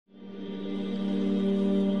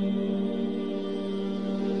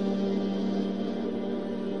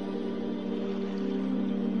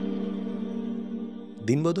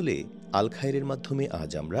দিনবদলে আল-খায়েরের মাধ্যমে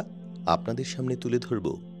আজ আমরা আপনাদের সামনে তুলে ধরব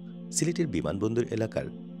সিলেটের বিমানবন্দর এলাকার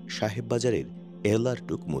সাহেব বাজারের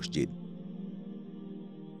এলারটুক মসজিদ।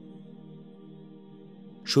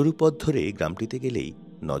 সরু পথ ধরে গ্রামটিতে গেলেই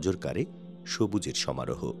নজর কাড়ে সবুজের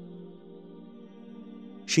সমারোহ।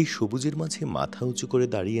 সেই সবুজের মাঝে মাথা উঁচু করে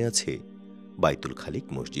দাঁড়িয়ে আছে বাইতুল খালিক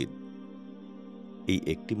মসজিদ। এই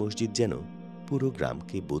একটি মসজিদ যেন পুরো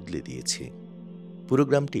গ্রামকে বদলে দিয়েছে, পুরো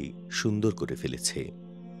গ্রামটি সুন্দর করে ফেলেছে,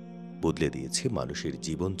 বদলে দিয়েছে মানুষের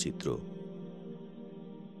জীবনচিত্র।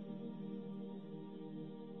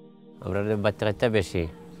 আমরা বাচ্চা কাচ্চা বেশি,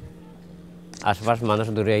 আশপাশ মানুষ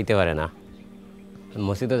দূরে আইতে পারে না,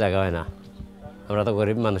 মসজিদও জায়গা হয় না। আমরা তো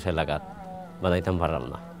গরিব মানুষ এলাকাত বানাইতাম পারলাম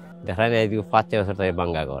না। দেখাই না এইদিকে 5-6 বছর থেকে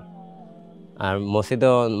বাঙ্গা ঘর, আর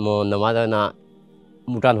মসজিদও নামাজ হয় না।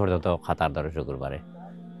 মুটান পর্যন্ত খাতার ধরে শুক্রবারে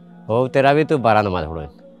ও তেরাবি তো বারা নামাজ পড়েন,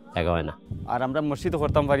 জায়গা হয় না। আর আমরা মসজিদ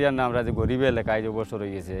করতাম পারি আর না, আমরা যে গরিব এলাকায় যে বছর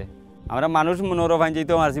হয়ে গেছে আমরা মানুষ মনোরো ভাই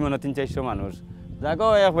যেতেও মারছি মনে 300-400 মানুষ,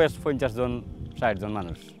 জায়গাও 50 জন 60 জন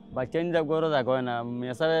মানুষ। বাচ্চাইন যাগরও জায়গা হয় না,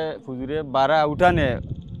 মেসারে ফুজুরে বারা উঠানে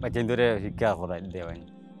বাচ্চাইন ধরে শিক্ষা করাই দেওয়াই।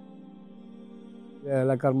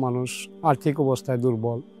 এলাকার মানুষ আর্থিক অবস্থায়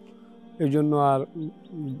দুর্বল, এই জন্য আর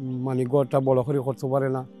মানে ঘরটা বড় করে করতে পারে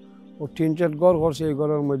না। ও 3-4 ঘর করছে, এই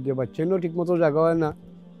ঘরের মধ্যে বাচ্চাইনও ঠিকমতো জায়গা হয় না।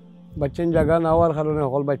 বাচ্চাইন জায়গা না হওয়ার কারণে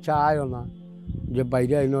সকল বাচ্চা আয়ও না, যে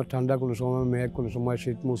বাইরে আইন ঠান্ডা, কোনো সময় মেঘ, কোনো সময়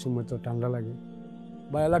শীত মৌসুমে তো ঠান্ডা লাগে।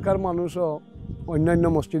 বা এলাকার মানুষও অন্যান্য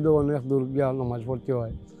মসজিদও অনেক দূর গিয়া নামাজ পড়তে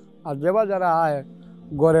হয়, আর যেবা যারা আয়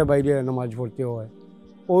ঘরে বাইরে নামাজ পড়তে হয়,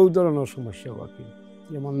 ওই ধরনের সমস্যা ঘটে।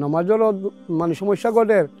 যেমন নামাজেরও মানে সমস্যা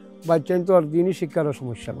ঘটে, বাচ্চাইন তো আর দিনই শিক্ষারও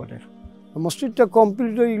সমস্যা ঘটে। মসজিদটা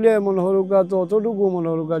কমপ্লিট হইলে মনে হরুকা তো অতটুকু মনে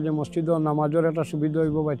হরুকা যে মসজিদও নামাজের একটা সুবিধা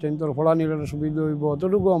হইব, বাচ্চাইন তোর পড়ানির একটা সুবিধা হইব,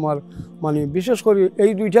 অতটুকু আমার মানে বিশেষ করে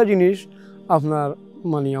এই দুইটা জিনিস আপনার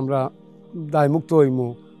মানে আমরা দায়মুক্ত হইব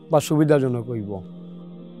বা সুবিধাজনক হইব।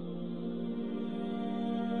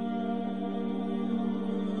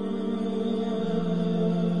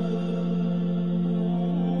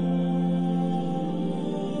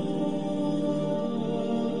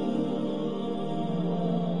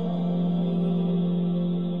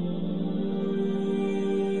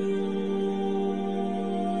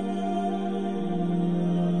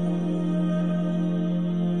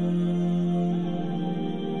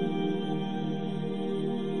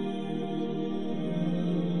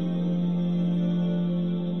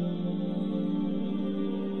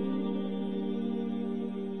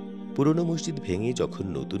 পুরনো মসজিদ ভেঙে যখন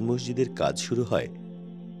নতুন মসজিদের কাজ শুরু হয়,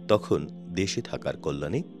 তখন দেশে থাকার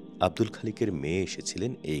কল্যাণে আব্দুল খালিকের মেয়ে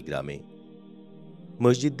এসেছিলেন এই গ্রামে।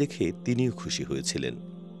 মসজিদ দেখে তিনিও খুশি হয়েছিলেন,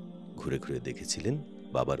 ঘুরে ঘুরে দেখেছিলেন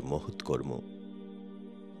বাবার মহৎ কর্ম।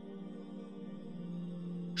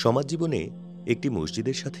 সমাজ জীবনে একটি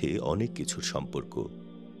মসজিদের সাথে অনেক কিছুর সম্পর্ক।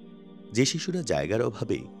 যে শিশুরা জায়গার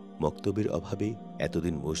অভাবে, মক্তবের অভাবে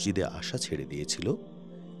এতদিন মসজিদে আসা ছেড়ে দিয়েছিল,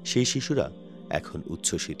 সেই শিশুরা এখন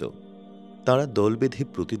উচ্ছ্বসিত। তারা দল বেঁধে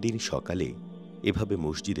প্রতিদিন সকালে এভাবে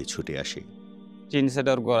মসজিদে ছুটে আসে। টিন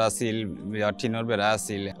সেটের ঘর আসিল, টিনের বেড়া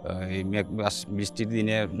আসিল, বৃষ্টির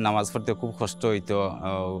দিনে নামাজ পড়তে খুব কষ্ট হইতো।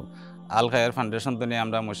 আল-খায়ের ফাউন্ডেশন তো নিয়ে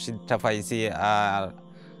আমরা মসজিদটা পাইছি, আর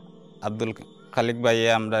আব্দুল খালিক ভাইয়ে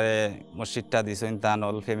আমরা মসজিদটা দিছেন, তান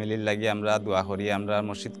অল ফ্যামিলির লাগি আমরা দোয়া করি। আমরা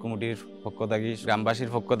মসজিদ কমিটির পক্ষ থাকি, গ্রামবাসীর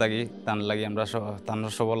পক্ষ থাকি, তান লাগি আমরা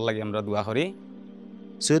তানোর সবল লাগি আমরা দোয়া করি।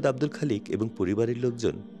 সৈয়দ আব্দুল খালিক এবং পরিবারের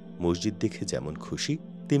লোকজন মসজিদ দেখে যেমন খুশি,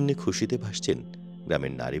 তেমনি খুশিতে ভাসছেন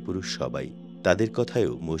গ্রামের নারী পুরুষ সবাই। তাদের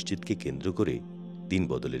কথায়ও মসজিদকে কেন্দ্র করে দিন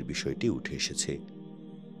বদলের বিষয়টি উঠে এসেছে।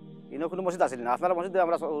 ইনো কোনো মসজিদ আসেনি না, আপনার মসজিদে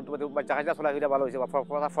আমরা বাচ্চা খাইটা চলাফেরা ভালো হয়েছে,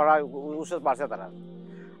 ফরা উৎসাহ বাড়ছে। তারা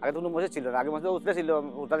আগে তো কোনো মসজিদ ছিল না, আগে মসজিদে উঠতে ছিল,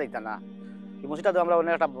 উঠা দেখতাম না। এই মসজিদটা আমরা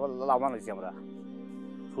অনেক একটা লাভবান হয়েছি। আমরা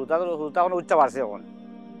শুরুটা এখন উঠতে পারছে, এখন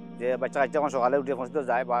যে বাচ্চা কাচ্চা এখন সকালে উঠে মসজিদে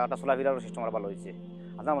যায় বা একটা চলাফেরার সিস্টেম আমরা ভালো হয়েছে।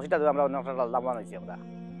 আপনার মসজিদটা আমরা অনেক একটা লাভবান হয়েছি। আমরা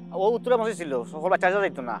ও উত্তরে মসজিদ ছিল, সকল বাচ্চা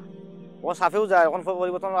যাইতো না, ও সাফেও যায়। এখন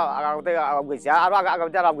পরিবর্তন আগতে গেছে, আরও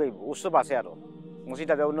আগামীতে আর আগাইব, উৎসব আছে আরও।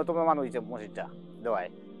 মসজিদটা অন্যতম মান হয়েছে মসজিদটা দেওয়ায়।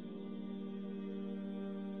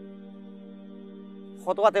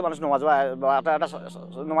 কতটাতে মানুষ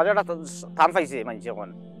নমাজের একটা স্থান পাইছে মানুষ এখন।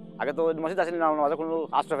 আগে তো মসজিদ আসেন না, নমাজের কোনো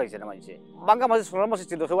আশ্রয় পাইছে না মানুষে। বাঙ্গা মসজিদ সোনার মসজিদ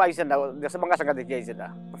ছিল, কেউ আইসেন না, দেশে বাঙ্গা সাঙ্গা দেখি আইসে না।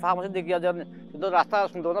 ফাঁকা মসজিদ দেখিয়া যান, কিন্তু রাস্তা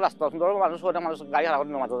সুন্দর, রাস্তা সুন্দর, মানুষ গাড়ি হারা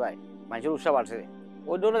করে নমাজও যায়, মানুষের উৎসাহ বাড়ছে।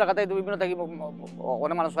 ওই ধরনের জায়গাতে বিভিন্ন থাকি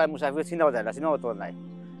অনেক মানুষ হয়, মুসাফির চিনাও যায় না, চিনাও তো নাই।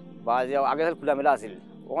 বা যে আগে খোলামেলা আছিল,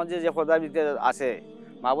 ওখানে যে পর্দার ভিতরে আছে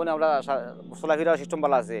মা বোনে, আমরা চলাফেরার সিস্টেম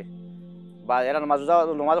ভালো আছে, বা এরা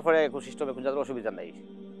নমাজ পড়ে একটু সিস্টেমে কোনো যাদের অসুবিধা নাই।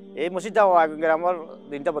 এই মসজিদটা গ্রামের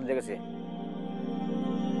দিনটা বদলে গেছে।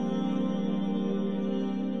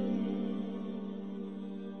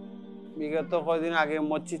 বিগত কয়েকদিন আগে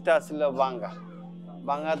মসজিদটা ছিল ভাঙ্গা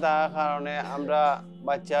থাকার কারণে আমরা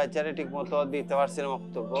বাচ্চা কাচ্চারে ঠিক মতো দিতে পারছি না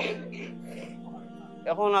বক্তব্য।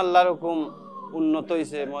 এখন আল্লাহর হুকুম উন্নত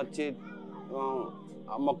হয়েছে মসজিদ এবং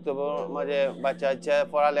বক্তব্য মাঝে বাচ্চা কাচ্চা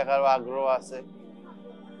পড়ালেখার আগ্রহ আছে।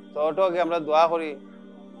 তো ওটাকে আমরা দোয়া করি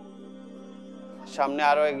সামনে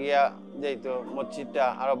আরো এগিয়ে যাইতো, মসজিদটা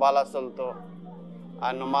আরো ভালো চলতো।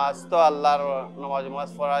 আর নমাজ তো আল্লাহর নমাজ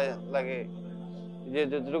পড়া লাগে, যে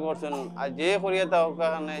যতটুকু করছেন আর যে করিয়া তাও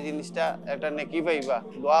কারণে জিনিসটা একটা নেকি পাইবা,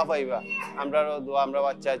 দোয়া পাইবা, আমরারও দোয়া, আমরা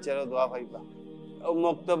বাচ্চা কাচ্চারও দোয়া পাইবা।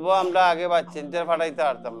 বক্তব্য আমরা আগে বাচ্চাদের ফাটাইতে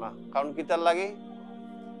পারতাম না, কারণ কিতার লাগে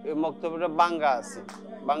এই বক্তব্যটা বাঙ্গা আছে,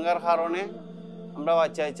 বাঙ্গার কারণে আমরা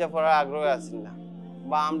বাচ্চা কাচ্চা পড়ার আগ্রহ আছেন না,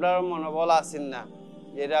 বা আমরা মনোবল আছেন না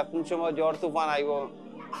যেটা কোন সময় ঝড় তুফান আইব,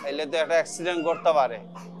 এলে তো একটা অ্যাক্সিডেন্ট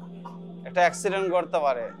করতে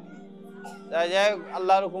পারে, যাই হোক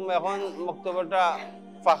আল্লাহর হুকুম এখন বক্তব্যটা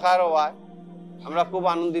ফাঁকার হওয়ায় আমরা খুব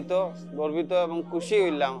আনন্দিত, গর্বিত এবং খুশি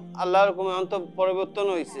হইলাম। আল্লাহর হুকুম এখন তো পরিবর্তন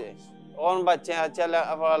হয়েছে, এখন বাচ্চা কাচ্চা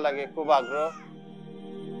পড়া লাগে খুব আগ্রহ।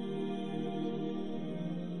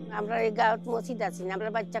 আমরা এই গাঁৱত মসজিদ আছে না, আমরা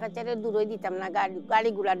বাচ্চা কাচ্চারে দূরে দিতাম না, গাড়ি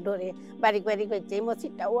ঘোড়ার ধরে বাড়ি করছে। এই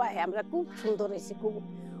মসজিদটাও আয় আমরা খুব সুন্দর হয়েছে, খুব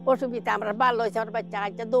অসুবিধা আমরা ভালো হয়েছে। আমার বাচ্চা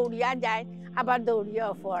কাচ্চা দৌড়িয়া যায়, আবার দৌড়িয়া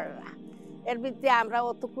পড়া। এর ভিতরে আমরা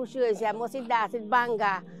অত খুশি হয়েছি। মসজিদটা আছে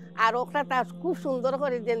ভাঙ্গা, আর ওটা তা খুব সুন্দর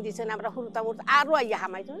করে দেন দিয়েছেন। আমরা হুরুতাম আরো আইয়া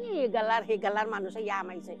হামাইছে, এই গালার মানুষ আইয়া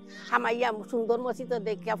হামাইয়া সুন্দর মসজিদ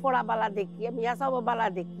দেখিয়া, পড়া বালা দেখিয়া, মিয়া সব বালা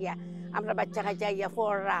দেখিয়া আমরা বাচ্চা কাচ্চা আইয়া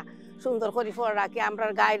পড়া সুন্দর করে পড়া কি আমরা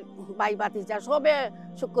গায়ের বাই বাতিজা সবে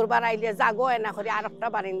শুক্রবার আইলে জাগো না করে আর একটা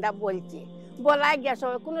বারিন্দা বলছি বলাই গিয়া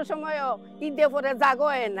সবাই কোনো সময় ঈদে পরে জাগো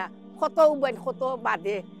না, কত উবেন কত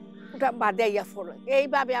বাদে ওটা বাদে ইয়া পড়ে।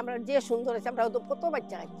 এইভাবে আমরা যে সুন্দর হয়েছে আমরা কত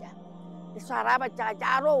বাচ্চা কাচ্চা, সারা বাচ্চা কাচ্চা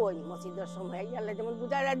আরো ওই মসজিদের সময় ইয়ালে যেমন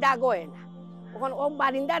বুঝা যায় জাগো না, ওখানে ও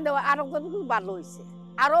বারিন্দা দেওয়া আরো কত ভালো হয়েছে,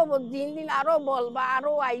 আরো দিন দিন আরো বলবা,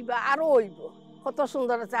 আরো আইবা, আরো হইব। কত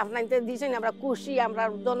সুন্দর আছে আপনার দিয়েছেন, আমরা খুশি, আমরা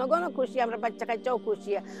জনগণও খুশি, আমরা বাচ্চা কাচ্চাও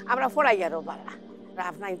খুশি, আমরা পড়াই আরো বালা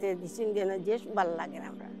আপনার দিয়েছেন যে ভালো লাগে।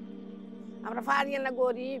 আমরা পারি না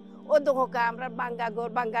গরিব ও দোকা, আমরা বাঙ্গা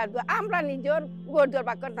আমরা নিজের গরিব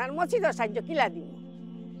বাক্য মসজিদের সাহায্য কিলা দিই।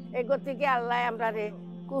 এই গতিকে আল্লাহ আমরা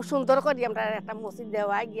খুব সুন্দর করি আমরা একটা মসজিদ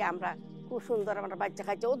দেওয়া গিয়ে আমরা খুব সুন্দর আমরা বাচ্চা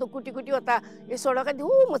কাচ্চা ও তো কুটি ওটা এই সড়কে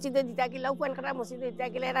মসজিদে দিতে গিলা, ওখান কাটা মসজিদে দিতে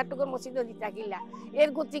গেলে, এরাটুকুর মসজিদে দিতে গিলা। এর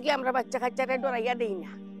গতিকে আমরা বাচ্চা কাচ্চারা ডরাইয়া দিই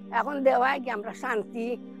না, এখন দেওয়া গিয়ে আমরা শান্তি,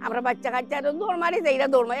 আমরা বাচ্চা কাচ্চারা দৌড় মারি যাই,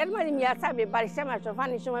 দৌড় মারি এর মারি মিয়া চাবে বাড়ির সময়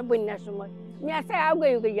পানির সময় বন্যার সময় মিয়া চাই আউ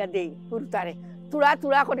গইয়া দেই হুরুতারে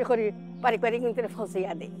তুড়া করে পারি কিন্তু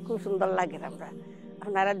ফসাইয়া দেই। খুব সুন্দর লাগে আমরা,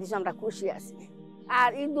 আপনারা দিছো আমরা খুশি আছি। আর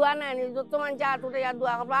এই দোয়া নাই যত মানুষ আটুরে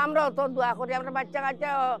দোয়া করবো, আমরাও তো দোয়া করি, আমরা বাচ্চা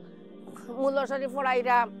কাচ্চা মুল্লা শরীফ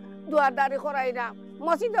পড়াইরাম, দোয়াদারি করাইরাম,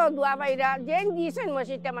 মসজিদেও দোয়া পাইরা, যে দিয়েছেন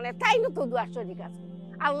মসজিদটা মানে তাই তো দোয়ার শরীর আছে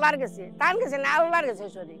আল্লাহর গেছে, তান গেছে না আল্লাহর গেছে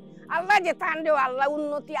শরীর। আল্লাহ যে তান দেও আল্লাহ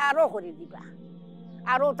উন্নতি আরো করে দিবা,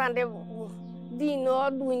 আরো তান্ডে দিন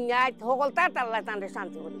দুনিয়ায় সকল তার আল্লাহ তান্ডে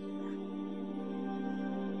শান্তি করে দিবা।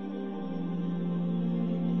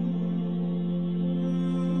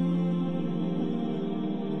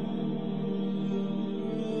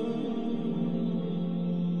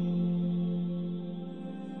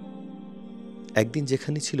 একদিন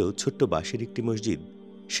যেখানে ছিল ছোট্ট বাঁশের একটি মসজিদ,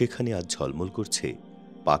 সেখানে আজ ঝলমল করছে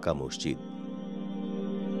পাকা মসজিদ।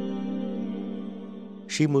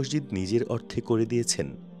 সেই মসজিদ নিজের অর্থে করে দিয়েছেন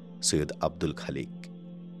সৈয়দ আব্দুল খালিক।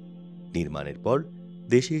 নির্মাণের পর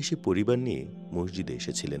দেশে এসে পরিবার নিয়ে মসজিদে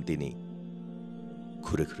এসেছিলেন তিনি।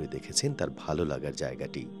 ঘুরে ঘুরে দেখেছেন তার ভালো লাগার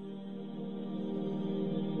জায়গাটি।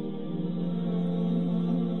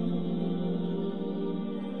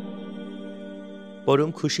 পরম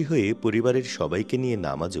খুশি হয়ে পরিবারের সবাইকে নিয়ে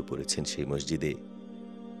নামাজও পড়েছেন সেই মসজিদে।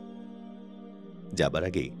 যাবার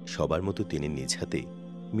আগে সবার মতো তিনি নিজ হাতে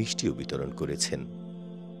মিষ্টিও বিতরণ করেছেন।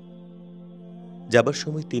 যাবার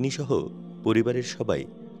সময় তিনি সহ পরিবারের সবাই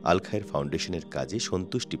আল-খায়ের ফাউন্ডেশনের কাজে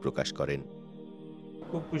সন্তুষ্টি প্রকাশ করেন।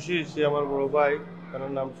 খুব খুশি হয়েছি আমার বড় ভাই, তার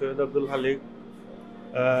নাম সৈয়দ আব্দুল খালিক।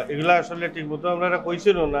 এগুলা আসলে ঠিক মতো আমরা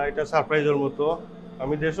কইছিল না, এটা সারপ্রাইজের মতো।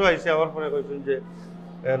 আমি দেশও আইসি, আমার পরে কইছেন যে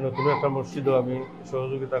নতুন একটা মসজিদও আমি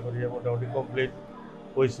সহযোগিতা করি, মোটামুটি কমপ্লিট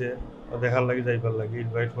হয়েছে, দেখার লাগে যাইবার লাগে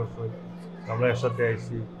ইনভাইট করছো, আমরা একসাথে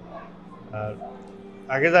আইসি। আর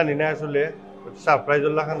আগে জানি না আসলে সারপ্রাইজ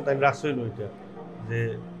খান তাই রাখছই নইটা, যে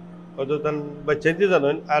হয়তো তার বাচ্চাইতে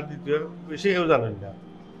জানেন আর দ্বিতীয় বেশি কেউ জানেন না।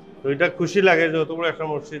 তো এটা খুশি লাগে যে অত বড় একটা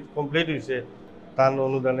মসজিদ কমপ্লিট হয়েছে, তার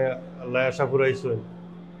অনুদানে আল্লাহ আশা ফুরাইছেন,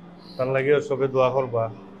 তার লাগে সবে দোয়া করবা,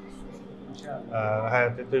 আর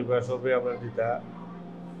হায়াতে তৈবা সবে আমরা দিতা,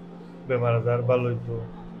 বেমার আজার ভালো হইতো,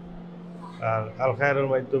 আর আলখায়েরের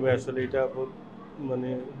মাধ্যমে আসলে এটা বহুত মানে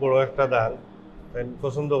বড় একটা দান, তাই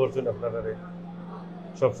পছন্দ করছেন আপনারা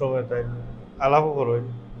সবসময়, তাই আলাপও করেন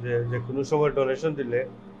যে যে কোনো সময় ডোনেশন দিলে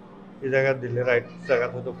এই জায়গা দিলে রাইট জায়গা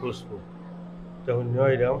হয়তো খুঁজবো, তখন নিয়ে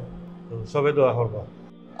এলাম তো সবে দোয়া করবা।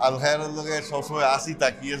 আলখায়ের লগে সবসময় আসি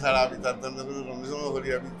তাকিয়ে ছাড়া আমি তার ডোনেশনও করি,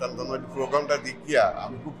 আমি তার প্রোগ্রামটা দেখিয়া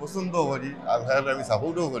আমি খুব পছন্দ করি, আলখায়ের আমি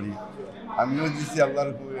সাপোর্টও করি, আমিও দিচ্ছি আল্লাহর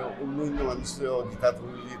অন্য অন্য মানুষেও দিতা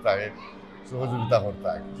তৈরি তাকে সহযোগিতা করতে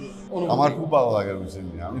হয়। আমার খুব ভালো লাগে বিষয়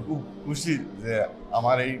নিয়ে, আমি খুব খুশি যে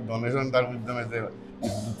আমার এই ডোনেশনটার মাধ্যমে যে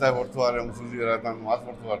জুতা করতে পারে, মুসলিমরা তার নামাজ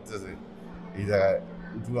পড়তে পারতেছে এই জায়গায়,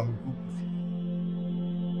 একটু আমি খুব খুশি।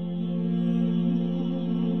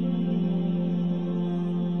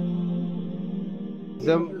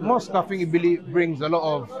 The mosque, I think, it really brings a lot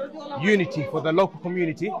of unity for the local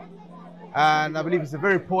community, and I believe it's a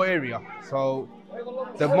very poor area. So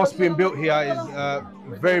the mosque being built here is a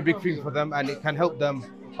very big thing for them, and it can help them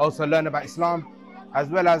also learn about Islam, as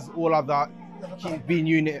well as all of that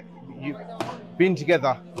being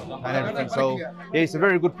together and everything. So yeah, it's a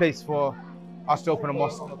very good place for us to open a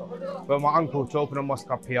mosque, for my uncle to open a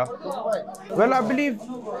mosque up here. Well, I believe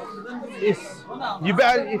you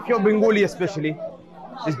better, if you're Bengali especially,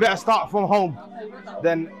 it's better start from home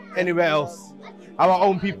than anywhere else. Our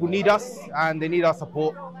own people need us and they need our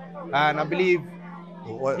support, and I believe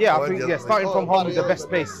I think starting from home is the best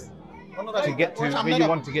place to get to where you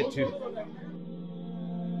want to get to.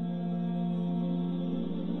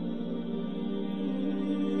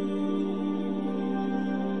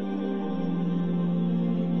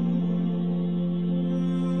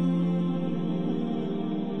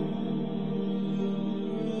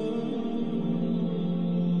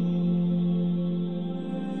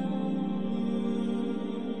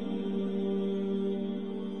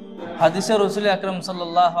 হাদিসে রসুল আকরাম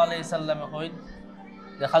সাল্লাল্লাহু আলাইহি সাল্লামে coin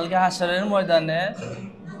যে কালকে হাশরের ময়দানে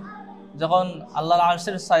যখন আল্লাহর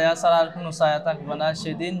আরশের ছায়া ছাড়া আর কোনো ছায়া থাকবে না,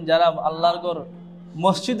 সেদিন যারা আল্লাহর ঘর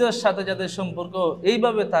মসজিদের সাথে যাদের সম্পর্ক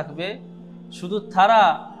এইভাবে থাকবে, শুধু তারা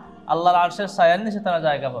আল্লাহর আরশের ছায়ার নিচে তারা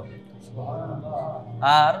জায়গা পাবে।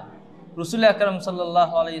 আর রসুল আকরাম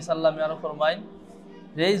সাল্লাল্লাহু আলাইহি সাল্লাম আরো ফরমাইন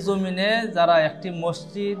যে এই জমিনে যারা একটি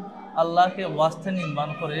মসজিদ আল্লাহকে ওয়াস্তে নির্মাণ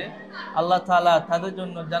করে, আল্লাহ তাআলা তাদের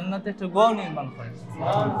জন্য জান্নাতে একটা ঘর নির্মাণ করে।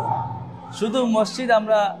 শুধু মসজিদ,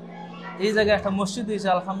 আমরা এই জায়গায় একটা মসজিদ হয়েছে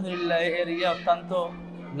আলহামদুলিল্লাহ, এই এরিয়া অত্যন্ত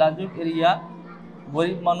লাজুক এরিয়া,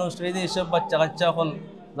 গরিব মানুষ, এই যে এইসব বাচ্চা কাচ্চা হল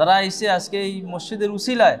যারা এসে আজকে এই মসজিদের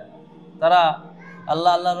উসিলায় তারা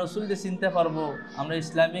আল্লাহ রসুলকে চিনতে পারবো, আমরা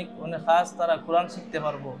ইসলামিক অনেক খাস তারা কোরআন শিখতে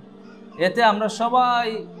পারবো, এতে আমরা সবাই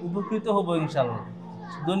উপকৃত হব ইনশাআল্লাহ,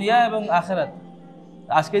 দুনিয়া এবং আখিরাত।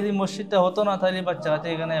 আজকে যদি মসজিদটা হতো না তাহলে বাচ্চা কাচ্চা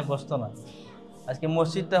এখানে বসতো না। আজকে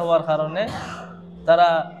মসজিদটা হওয়ার কারণে তারা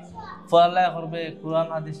পড়ালেখা করবে, কোরআন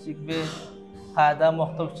হাদিস শিখবে, কায়দা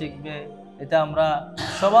মক্তব শিখবে, এতে আমরা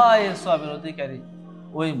সবাই সওয়াবের অধিকারী।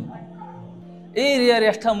 ওই এই এরিয়ার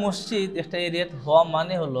একটা মসজিদ একটা এরিয়াতে হওয়া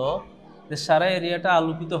মানে হলো যে সারা এরিয়াটা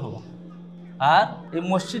আলোকিত হওয়া, আর এই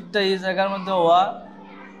মসজিদটা এই জায়গার মধ্যে হওয়া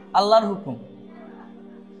আল্লাহর হুকুম।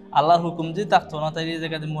 আল্লাহর হুকুম যদি থাকতো না তাহলে এই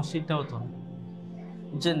জায়গাতে মসজিদটা হতো না,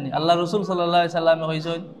 বুঝছেন? আল্লাহ রসুল সাল্লাল্লাহু আলাইহি সাল্লামে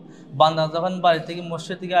হয়েছেন বান্দা যখন বাড়ি থেকে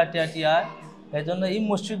মসজিদ থেকে আটি আয়, এই জন্য এই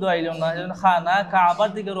মসজিদও আইল না, এই জন্য খানা কাবার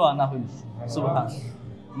দিকে রওনা হইল। সুবহান,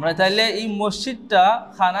 আমরা তাইলে এই মসজিদটা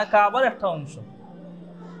খানা কাবার একটা অংশ।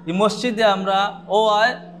 এই মসজিদে আমরা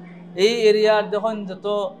এই এরিয়ার যখন যত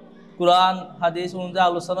কোরআন হাদিস অনুযায়ী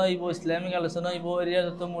আলোচনা হইব, ইসলামিক আলোচনা হইব, এরিয়ার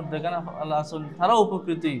যত মুরদেখান আল্লাহ আসুন তারাও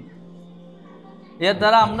উপকৃত, এর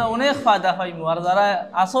দ্বারা আমরা অনেক ফায়দা পাইব। আর যারা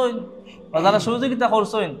আসেন বা যারা সহযোগিতা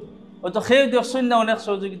করছেন হয়তো সেই দেখছেন না অনেক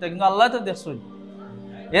সহযোগিতা, কিন্তু আল্লাহ তো দেখছেন,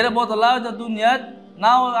 এর বদলা হয়তো দুনিয়াত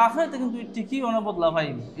না আখিরাতে কিন্তু ঠিকই অনেক বদলা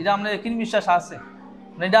পাইব। এটা আমরা একই বিশ্বাস আছে,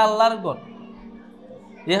 এটা আল্লাহর ঘর,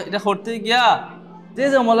 এটা করতে গিয়া যে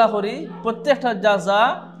জমলা করি প্রত্যেকটা যা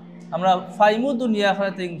আমরা ফাইমু দুনিয়া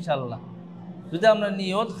আখিরাতে ইনশাআল্লাহ, যদি আমরা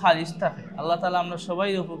নিয়ত খালিস থাকে আল্লাহ তাআলা আমরা সবাই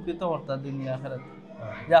উপকৃত করতাম দুনিয়া আখিরাতে।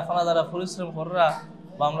 যে আপনারা যারা পরিশ্রম কররা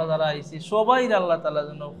বা আমরা যারা আইছি সবাই আল্লাহ তাআলা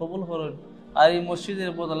যেন কবুল করুন, আর এই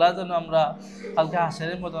মসজিদের বদলা যেন আমরা কালকে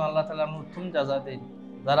হাসরের মতন আল্লাহ তাআলা উত্তম জাযা দেই।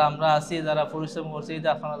 যারা আমরা আছি, যারা পরিশ্রম করছি, যে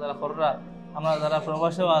আপনারা যারা কররা, আমরা যারা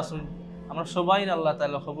প্রবাসেও আসুন, আমরা সবাই আল্লাহ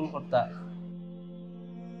তাআলা কবুল করতাম।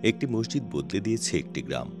 একটি মসজিদ বদলে দিয়েছে একটি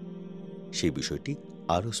গ্রাম, সেই বিষয়টি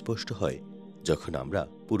আরও স্পষ্ট হয় যখন আমরা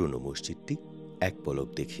পুরনো মসজিদটি এক পলক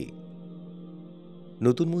দেখি।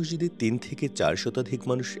 নতুন মসজিদে ৩ থেকে ৪ শতাধিক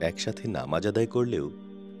মানুষ একসাথে নামাজ আদায় করলেও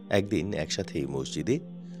একদিন একসাথে এই মসজিদে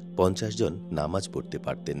 ৫০ জন নামাজ পড়তে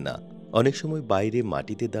পারতেন না। অনেক সময় বাইরে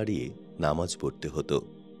মাটিতে দাঁড়িয়ে নামাজ পড়তে হতো।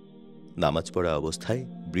 নামাজ পড়া অবস্থায়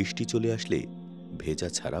বৃষ্টি চলে আসলে ভেজা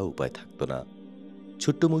ছাড়া উপায় থাকত না।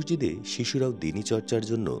 ছোট্ট মসজিদে শিশুরাও দিনী চর্চার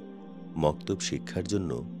জন্য, মক্তব শিক্ষার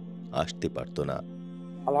জন্য আসতে পারত না।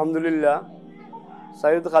 আলহামদুলিল্লাহ,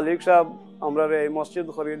 সৈয়দ খালিক সাহেব আমরা এই মসজিদ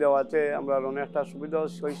করে দেওয়াতে আমরা অনেকটা সুবিধা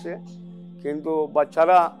হয়েছে। কিন্তু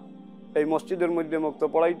বাচ্চারা এই মসজিদের মধ্যে মুক্ত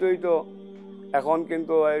পড়াইতে হইতো, এখন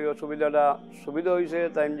কিন্তু এই সুবিধা হয়েছে।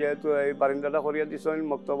 তাই যেহেতু এই বারিন্দাটা করিয়া দিচ্ছেন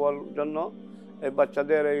মক্তবর জন্য, এই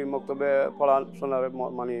বাচ্চাদের এই মক্তবে পড়াশোনার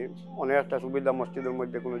মানে অনেকটা সুবিধা, মসজিদের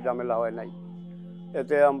মধ্যে কোনো ঝামেলা হয় নাই।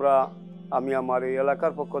 এতে আমি আমার এই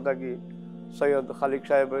এলাকার পক্ষ থাকি সৈয়দ খালিক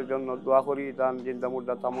সাহেবের জন্য দোয়া করি, তার জিন্দা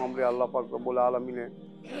মুর্দা তামামরে আল্লাহ পাক রব্বুল আলামিনে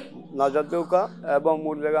নাজাত দেউকা এবং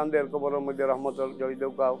মুর্দেগানদের কবরের মধ্যে রহমতের জয়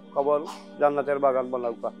দেউকা, কবর জান্নাতের বাগান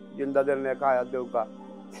বানাউকা, জিন্দাদের নেক হায়াত দেউকা।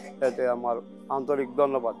 এতে আমার আন্তরিক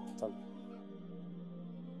ধন্যবাদ।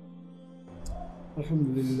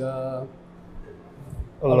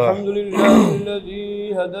 আলহামদুলিল্লাহ الذي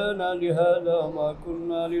هدانا لهذا ما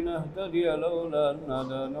كنا لنهتدي لولا أن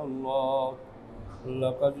هدانا الله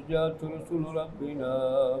لقد جاءت رسل ربنا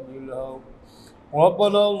بالحق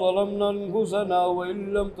ربنا ظلمنا أنفسنا وإن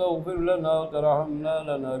لم تغفر لنا وترحمنا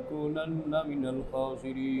لنكونن من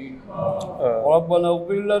الخاسرين ربنا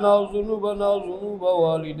اغفر لنا ذنوبنا ذنوب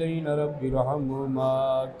والدينا رب ارحمهما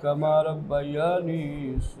كما ربياني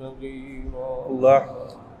صغيرا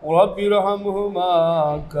رب ارحمهما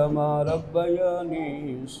كما ربياني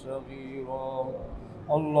صغيرا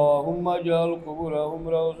اللهم اجعل قبورهم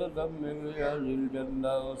روضة من رياض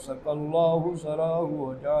الجنة وسقى الله سراه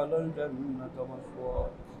وجعل الجنة مثواه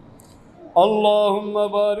اللهم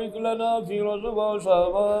بارك لنا في رجب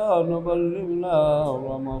وشعبان وبلغنا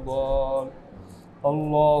رمضان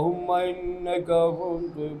اللهم إنك عفو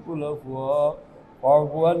تحب العفو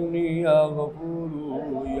فاعف عني يا غفور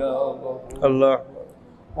يا غفور الله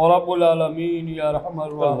ورب العالمين يا أرحم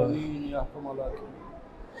الراحمين يا أرحم الراحمين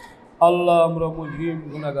আল্লাহ আমরা মুজরিম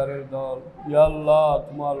গুনাহগারের দল, ইয়া আল্লাহ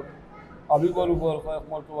তোমার আবিগর উপর কয়েক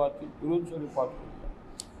মর্তবা দুরূদ শরীফ পাঠ করি,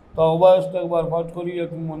 তওবা ইস্তিগফার পাঠ করি,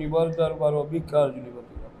 এক মনিবার দরবার ও ভিক্ষার জন্য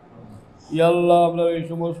ইয়া আল্লাহ আমরা এই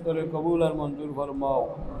সমস্ত কবুল আর মঞ্জুর ফরমাও।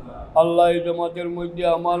 আল্লাহ এই জামাতের মধ্যে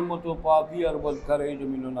আমার মতো পাপী আর বদকার এই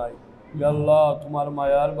জমিনে নাই। ইয়া আল্লাহ তোমার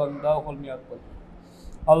মায়ার বান্দা হল নিয়াত করি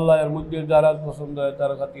আল্লাহ, এর মধ্যে যারা পছন্দ হয়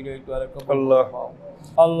তার খাতিরে এই দোয়ারে কবুল ফরমাও।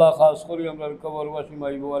 আল্লাহ খাস করি আমরা কবরবাসী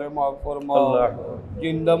মাইবারে মাফ ফরমাও,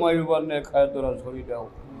 জিন্দা মাইবার নেক হায়াত দরাজ করে দাও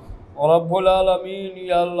রব্বুল আলামিন।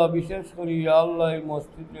 ইয়া আল্লাহ বিশেষ করি ইয়া আল্লাহ এই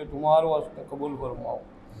মসজিদে তোমার ওয়াস্তে কবুল ফরমাও।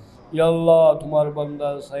 ইয়া আল্লাহ তোমার বান্দা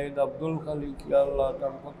সাইয়েদ আব্দুল খালিক, ইয়া আল্লাহ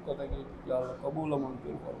তার পক্ষ থেকে ইয়া আল্লাহ কবুল ও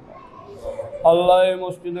মঞ্জুর ফরমাও। আল্লাহ এই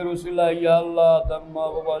মসজিদের উসিলায় ইয়া আল্লাহ তার মা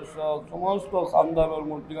বাবার সহ সমস্ত খানদানের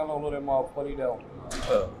মূর্তিগানগুলোরে মাফ করে দাও।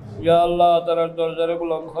 ইয়া আল্লাহ তার দরজারে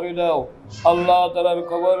বুলন্দ করে দাও। আল্লাহ তার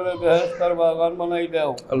কবরে বেহেশতের বাগান বানাই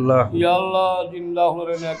দাও। ইয়া আল্লাহ জিন্দা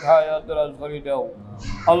হলরে নেক হায়াত দরাজ করে দাও।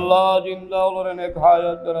 আল্লাহ জিন্দা হলরে নেক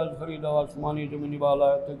হায়াত দরাজ করে দাও। আসমানি জমিনি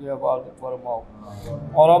বালায় থেকে হেফাজত ফরমাও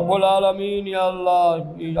রব্বুল আলামিন। ইয়া আল্লাহ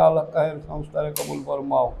এই আল-খাইর সংস্থারে কবুল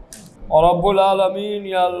ফরমাও রব্বুল আলামিন।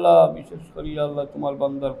 ইয়া আল্লাহ বিশেষ করে ইয়া আল্লাহ তোমার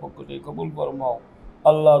বান্দার পক্ষ থেকে কবুল ফরমাও।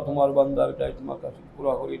 আল্লাহ তোমার বান্দার চাই তোমার কাছে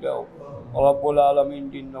পুরা করে দাও রব্বুল আলামিন।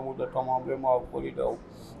 জিন্দা মুর্দা তামামরে মাফ করে দাও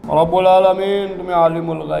রব্বুল আলামিন। তুমি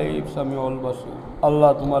আলিমুল গায়ব সামিউল বাসীর,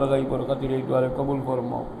 আল্লাহ তোমার গায়বের খাতিরে এই দোয়া কবুল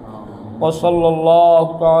ফরমাও। ওয়া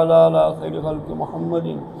সাল্লাল্লাহু তাআলা আলা খাইরি খালকি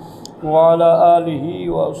মুহাম্মাদিন ওয়া আলা আলিহি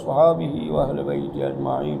ওয়া আসহাবিহি ওয়া আহলি বাইতি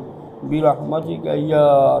আজমাইন বিরহমাতিকা ইয়া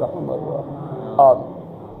আরহামার রাহিমিন। আমিন।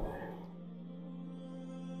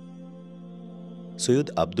 সৈয়দ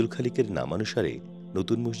আব্দুল খালিকের নামানুসারে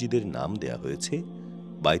নতুন মসজিদের নাম দেয়া হয়েছে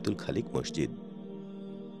বাইতুল খালিক মসজিদ।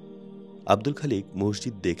 আব্দুল খালিক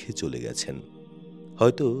মসজিদ দেখে চলে গেছেন।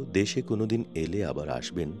 হয়তো দেশে কোনোদিন এলে আবার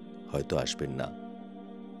আসবেন, হয়তো আসবেন না,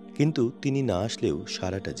 কিন্তু তিনি না আসলেও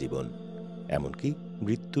সারাটা জীবন, এমনকি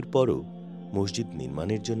মৃত্যুর পরও মসজিদ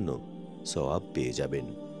নির্মাণের জন্য সওয়াব পেয়ে যাবেন।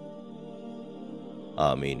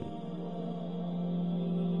 আমিন।